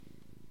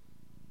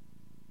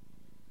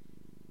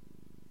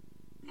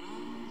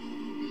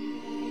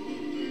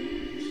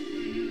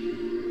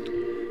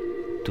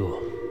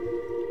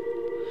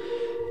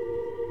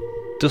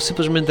Tu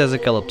simplesmente és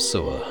aquela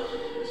pessoa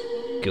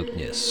que eu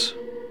conheço.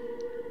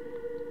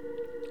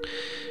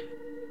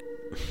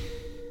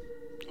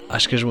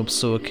 Acho que és uma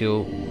pessoa que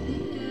eu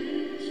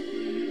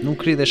não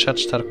queria deixar de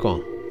estar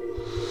com.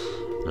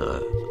 Não é?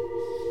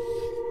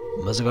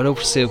 Mas agora eu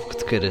percebo que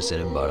te queiras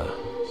ir embora.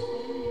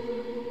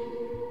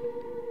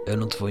 Eu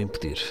não te vou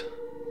impedir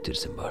de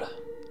ires embora.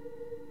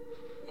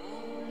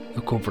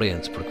 Eu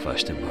compreendo porque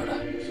vais-te embora.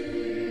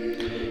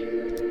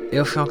 É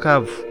ao fim e ao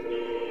cabo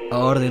a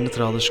ordem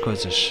natural das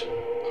coisas.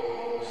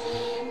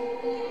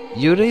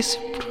 E eu irei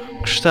sempre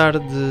gostar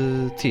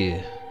de ti,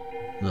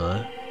 não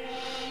é?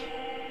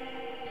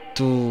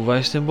 Tu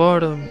vais-te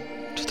embora,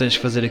 tu tens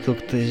que fazer aquilo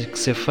que tem que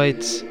ser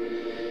feito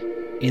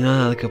e não há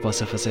nada que eu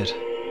possa fazer.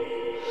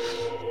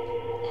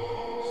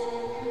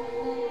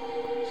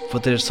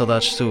 Vou ter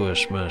saudades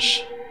tuas,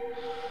 mas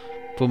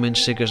pelo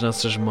menos sei que as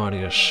nossas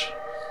memórias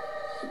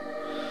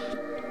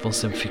vão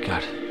sempre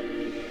ficar.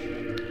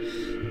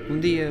 Um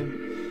dia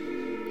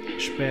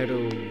espero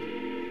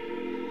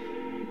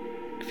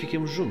que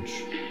fiquemos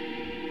juntos.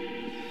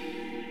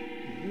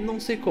 Não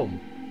sei como,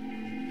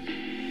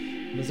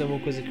 mas é uma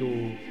coisa que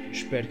eu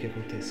espero que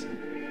aconteça.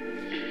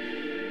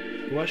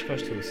 Eu acho que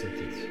faz todo o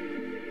sentido.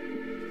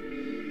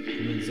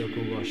 Pelo menos é o que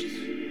eu gosto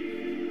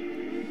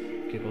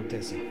que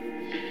aconteça.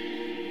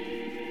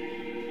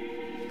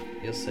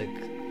 Eu sei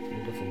que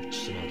nunca fomos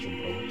destinados um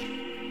para o outro.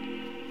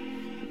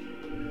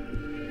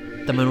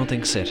 Também não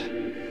tem que ser.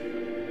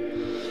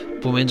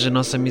 Pelo menos a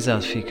nossa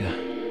amizade fica.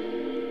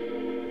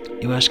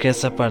 Eu acho que é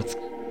essa a parte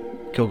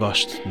que eu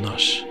gosto de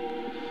nós.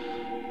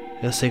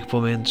 Eu sei que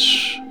pelo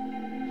menos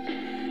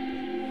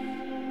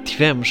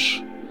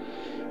tivemos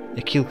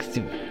aquilo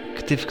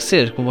que teve que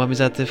ser, como a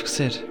amizade teve que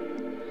ser.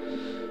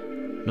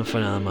 Não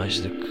foi nada mais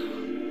do que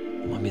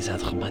uma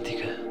amizade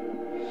romântica.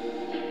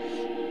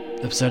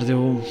 Apesar de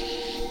eu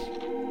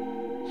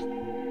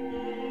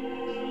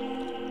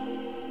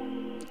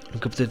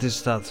nunca poder ter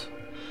estado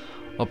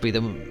ao pé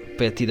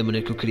de ti da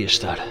maneira que eu queria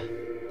estar.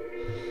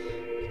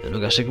 Eu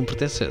nunca achei que me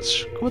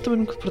pertencesses, como eu também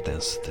nunca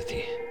pertenço a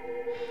ti.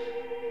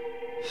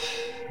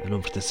 Eu não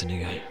pertenço a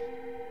ninguém.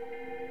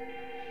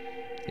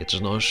 E todos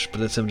nós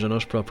pertencemos a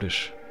nós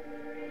próprios.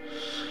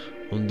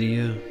 Um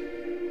dia,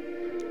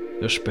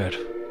 eu espero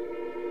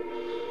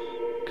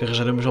que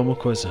arranjaremos alguma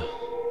coisa,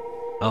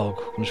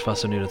 algo que nos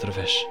faça unir outra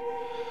vez,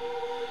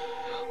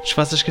 nos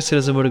faça esquecer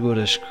as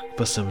amarguras que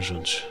passamos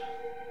juntos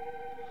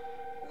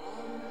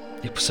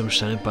e que possamos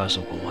estar em paz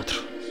um com o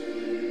outro.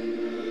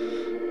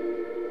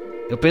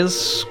 Eu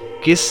penso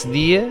que esse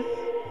dia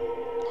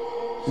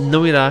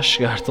não irá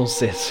chegar tão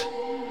cedo.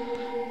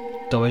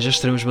 Talvez já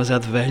estaremos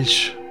demasiado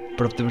velhos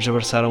para podermos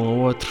abraçar um ao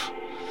outro.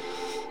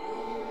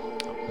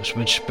 Mas pelo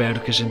menos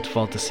espero que a gente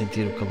volte a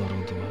sentir o calor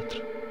um do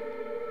outro.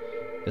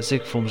 Eu sei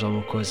que fomos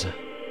alguma coisa.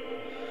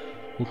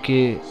 O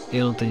que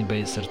eu não tenho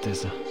bem a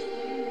certeza.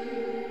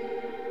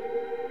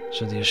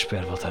 Já um dia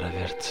espero voltar a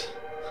ver-te.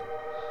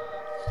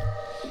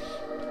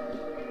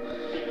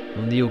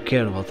 Um dia eu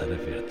quero voltar a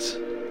ver-te.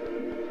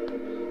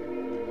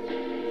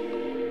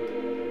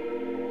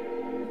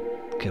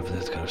 Quero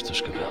poder tocar os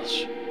teus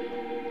cabelos.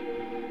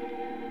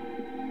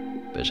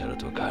 Beijar a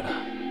tua cara.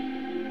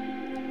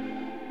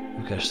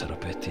 Eu quero estar ao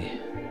pé de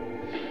ti.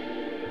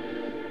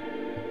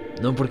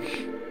 Não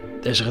porque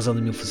és a razão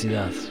da minha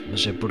felicidade,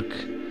 mas é porque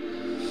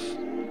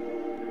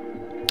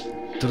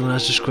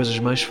tornaste as coisas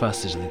mais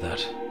fáceis de lidar.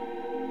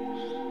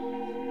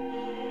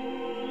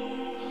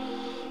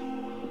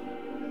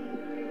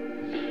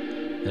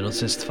 Eu não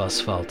sei se te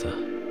faço falta.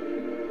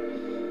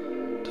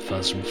 Tu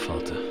fazes-me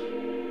falta.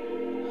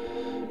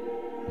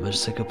 Mas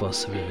sei que eu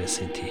posso sobreviver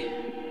sem ti.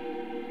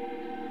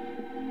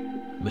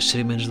 Mas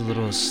seria menos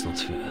doloroso se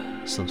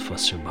não te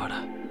fosses embora.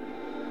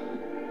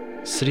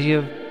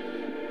 Seria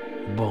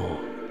bom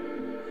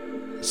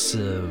se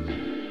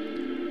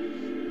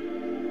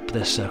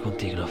pudesse estar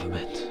contigo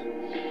novamente.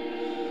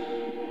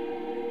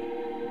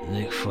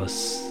 Nem que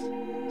fosse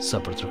só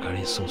para trocar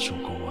insultos um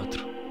com o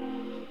outro.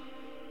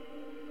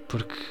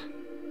 Porque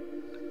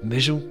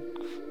mesmo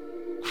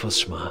que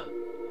fosses má,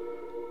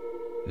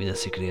 eu ainda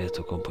assim queria a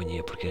tua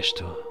companhia porque és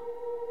tu.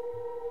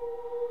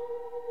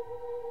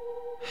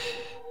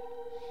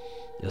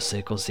 Eu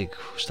sei que consigo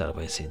estar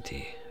bem sem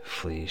ti,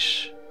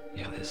 feliz e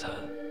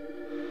realizado.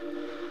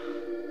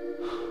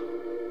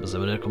 Mas a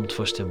maneira como te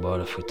foste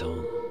embora foi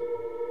tão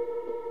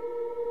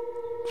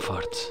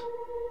forte.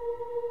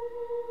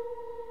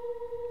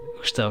 Eu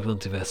gostava que não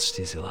tivesses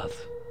te exilado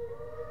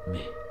de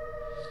mim.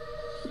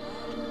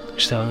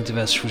 Gostava que não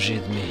tivesses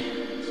fugido de mim.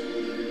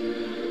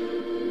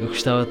 Eu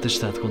gostava de ter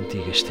estado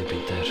contigo este tempo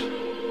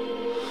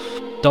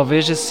inteiro.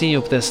 Talvez assim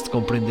eu pudesse te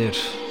compreender.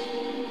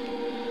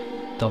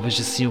 Talvez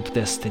assim eu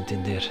pudesse te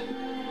entender.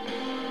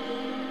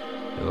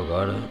 Eu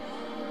agora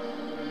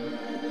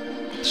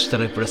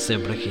estarei para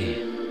sempre aqui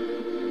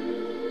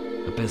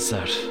a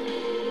pensar: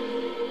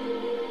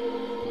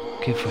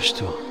 quem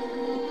foste tu?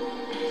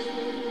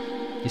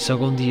 E se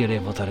algum dia irei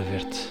voltar a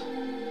ver-te?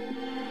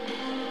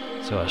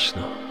 Se eu acho que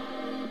não.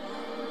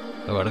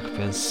 Agora que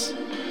penso,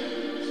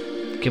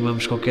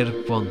 queimamos qualquer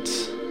ponte,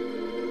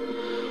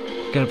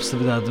 qualquer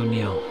possibilidade de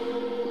união.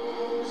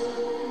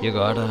 E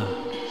agora,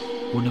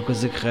 a única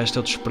coisa que resta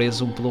é o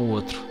desprezo um pelo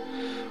outro.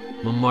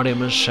 Uma memória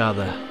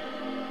manchada.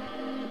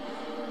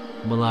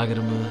 Uma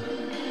lágrima...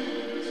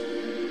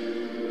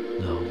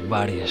 Não,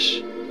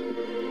 várias.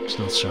 Dos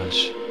nossos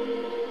olhos.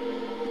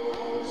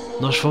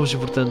 Nós fomos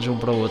importantes um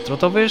para o outro. Ou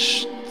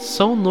talvez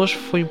só um de nós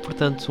foi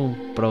importante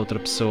um para a outra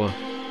pessoa.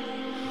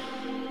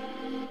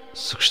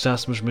 Se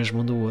gostássemos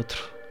mesmo um do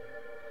outro.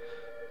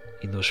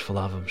 E nós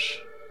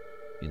falávamos.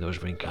 E nós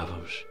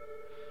brincávamos.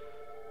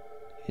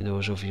 E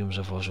nós ouvíamos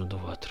a voz um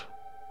do outro.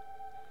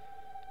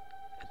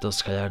 Então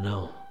se calhar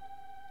não.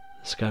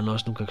 Se calhar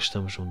nós nunca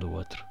gostamos um do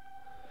outro.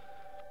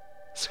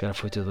 Se calhar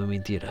foi tudo uma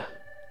mentira.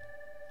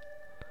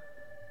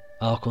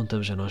 Algo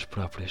contamos a nós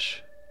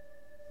próprios.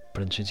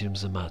 Para nos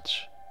sentirmos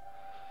amados.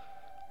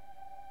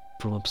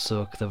 Por uma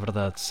pessoa que da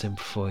verdade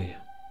sempre foi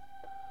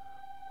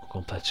um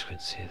completo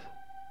desconhecido.